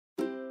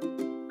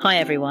Hi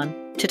everyone,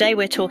 today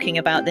we're talking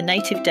about the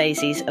native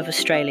daisies of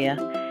Australia.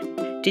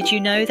 Did you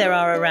know there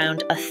are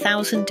around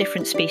 1,000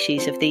 different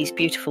species of these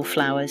beautiful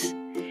flowers?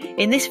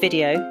 In this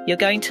video, you're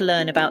going to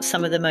learn about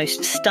some of the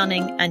most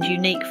stunning and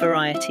unique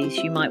varieties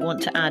you might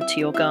want to add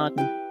to your garden.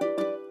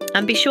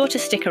 And be sure to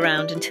stick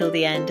around until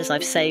the end, as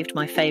I've saved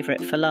my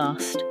favourite for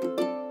last.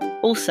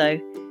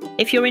 Also,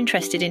 if you're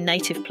interested in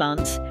native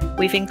plants,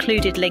 we've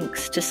included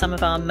links to some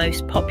of our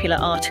most popular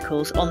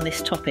articles on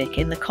this topic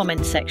in the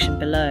comments section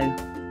below.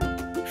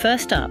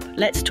 First up,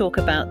 let's talk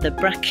about the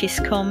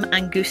Brachyscome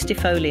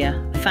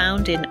angustifolia,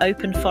 found in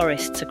open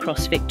forests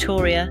across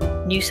Victoria,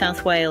 New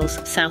South Wales,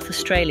 South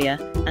Australia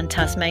and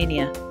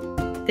Tasmania.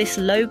 This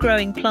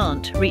low-growing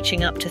plant,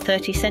 reaching up to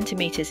 30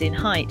 centimetres in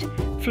height,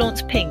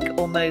 flaunts pink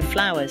or mauve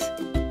flowers.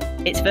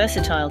 It's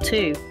versatile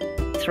too,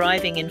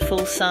 thriving in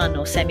full sun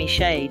or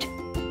semi-shade.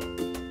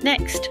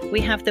 Next,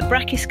 we have the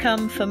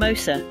Brachyscome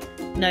formosa,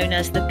 known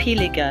as the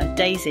Piliga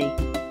daisy,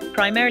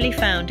 primarily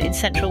found in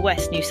central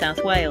west New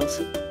South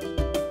Wales.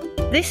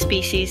 This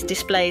species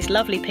displays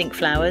lovely pink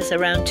flowers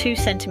around 2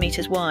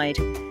 centimetres wide,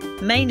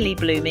 mainly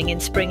blooming in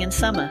spring and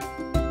summer.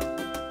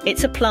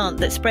 It's a plant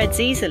that spreads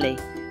easily,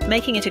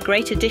 making it a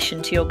great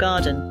addition to your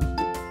garden.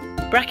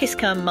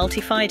 Brachyscome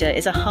multifida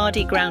is a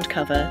hardy ground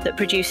cover that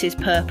produces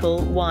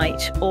purple,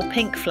 white or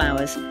pink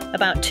flowers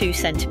about 2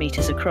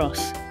 centimetres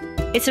across.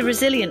 It's a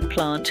resilient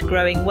plant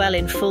growing well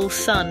in full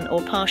sun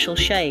or partial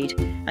shade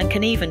and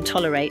can even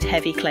tolerate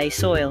heavy clay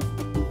soil.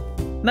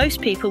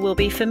 Most people will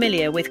be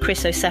familiar with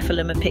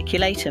Chrysocephalum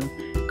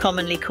apiculatum,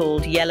 commonly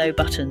called yellow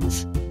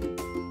buttons.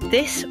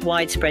 This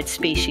widespread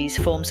species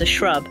forms a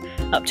shrub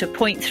up to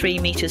 0.3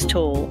 metres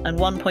tall and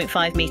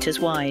 1.5 metres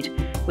wide,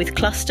 with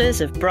clusters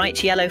of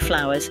bright yellow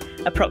flowers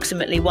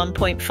approximately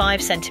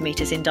 1.5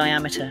 centimetres in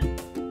diameter.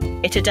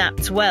 It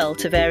adapts well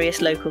to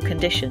various local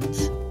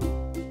conditions.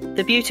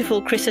 The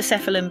beautiful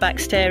Chrysocephalum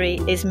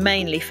baxteri is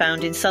mainly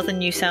found in southern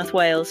New South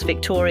Wales,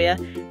 Victoria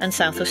and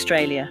South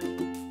Australia.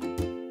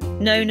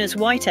 Known as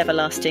white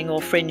everlasting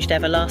or fringed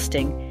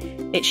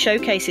everlasting, it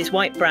showcases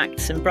white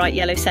bracts and bright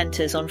yellow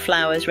centres on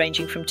flowers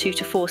ranging from 2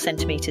 to 4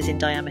 centimetres in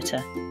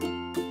diameter.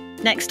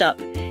 Next up,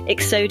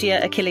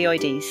 Ixodia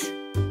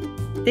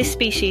achilioides. This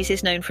species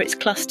is known for its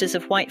clusters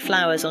of white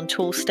flowers on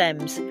tall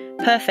stems,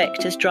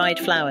 perfect as dried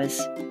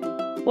flowers.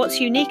 What's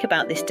unique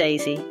about this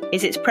daisy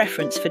is its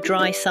preference for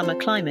dry summer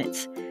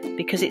climates,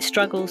 because it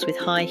struggles with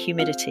high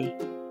humidity.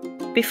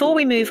 Before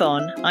we move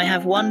on, I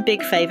have one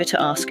big favour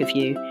to ask of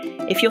you.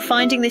 If you're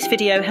finding this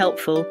video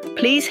helpful,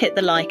 please hit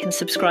the like and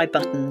subscribe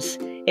buttons.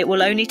 It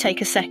will only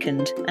take a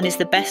second and is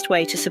the best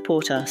way to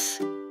support us.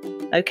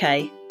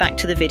 Okay, back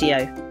to the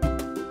video.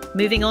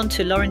 Moving on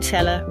to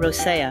Lawrencella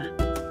rosea.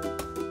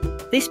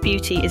 This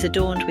beauty is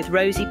adorned with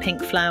rosy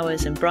pink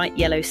flowers and bright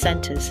yellow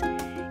centres,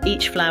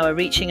 each flower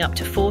reaching up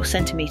to 4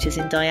 centimetres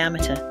in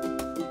diameter.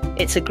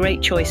 It's a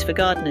great choice for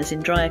gardeners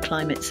in drier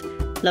climates,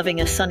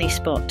 loving a sunny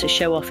spot to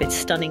show off its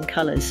stunning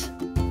colours.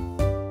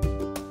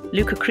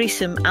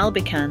 Xerochrysum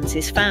albicans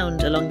is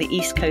found along the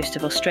east coast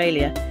of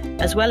Australia,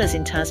 as well as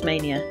in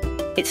Tasmania.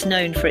 It's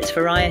known for its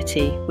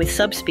variety, with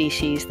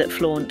subspecies that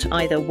flaunt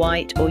either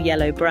white or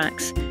yellow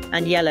bracts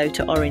and yellow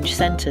to orange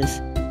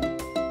centres.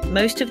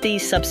 Most of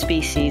these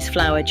subspecies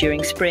flower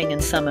during spring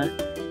and summer,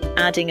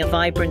 adding a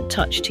vibrant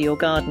touch to your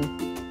garden.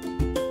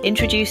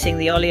 Introducing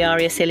the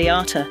Olearia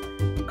ciliata,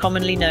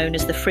 commonly known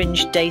as the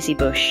fringed daisy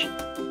bush.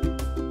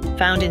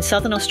 Found in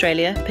southern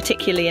Australia,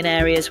 particularly in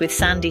areas with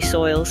sandy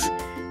soils,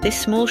 this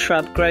small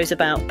shrub grows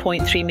about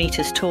 0.3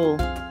 metres tall.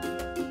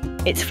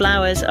 Its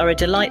flowers are a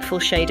delightful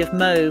shade of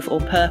mauve or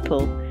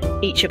purple,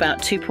 each about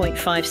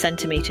 2.5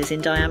 centimetres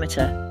in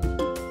diameter.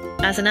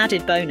 As an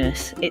added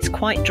bonus, it's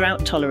quite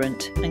drought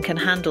tolerant and can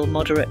handle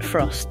moderate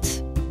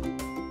frosts.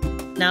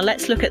 Now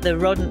let's look at the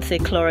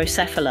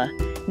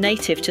Xerochrysum,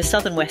 native to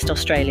southern West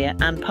Australia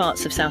and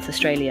parts of South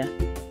Australia.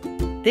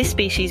 This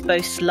species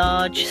boasts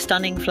large,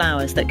 stunning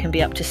flowers that can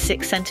be up to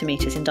 6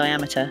 centimetres in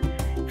diameter,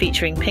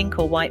 featuring pink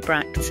or white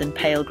bracts and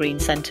pale green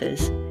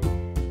centres.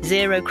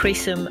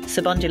 Xerochrysum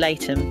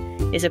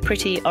subundulatum is a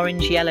pretty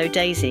orange-yellow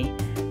daisy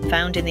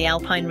found in the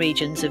alpine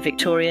regions of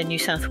Victoria, New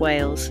South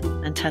Wales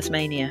and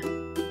Tasmania.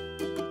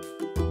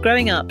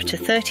 Growing up to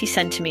 30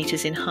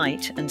 centimetres in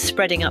height and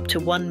spreading up to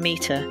 1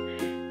 metre,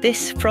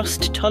 this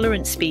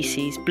frost-tolerant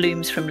species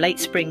blooms from late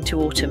spring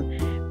to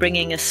autumn,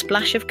 bringing a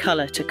splash of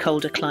colour to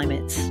colder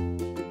climates.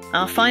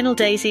 Our final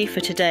daisy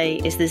for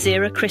today is the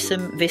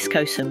Xerochrysum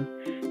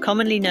viscosum,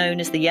 commonly known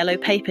as the yellow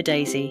paper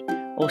daisy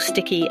or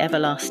sticky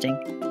everlasting.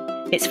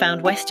 It's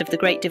found west of the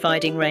Great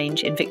Dividing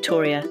Range in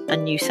Victoria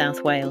and New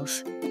South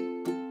Wales.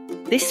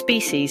 This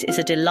species is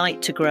a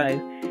delight to grow,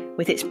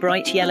 with its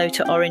bright yellow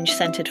to orange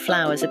scented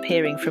flowers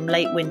appearing from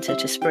late winter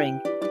to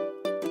spring.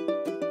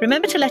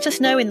 Remember to let us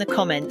know in the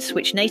comments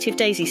which native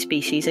daisy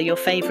species are your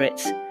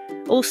favourites.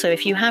 Also,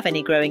 if you have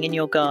any growing in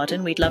your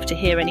garden, we'd love to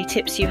hear any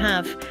tips you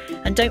have.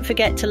 And don't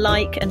forget to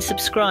like and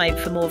subscribe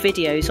for more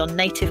videos on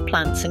native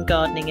plants and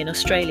gardening in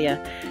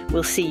Australia.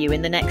 We'll see you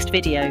in the next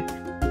video.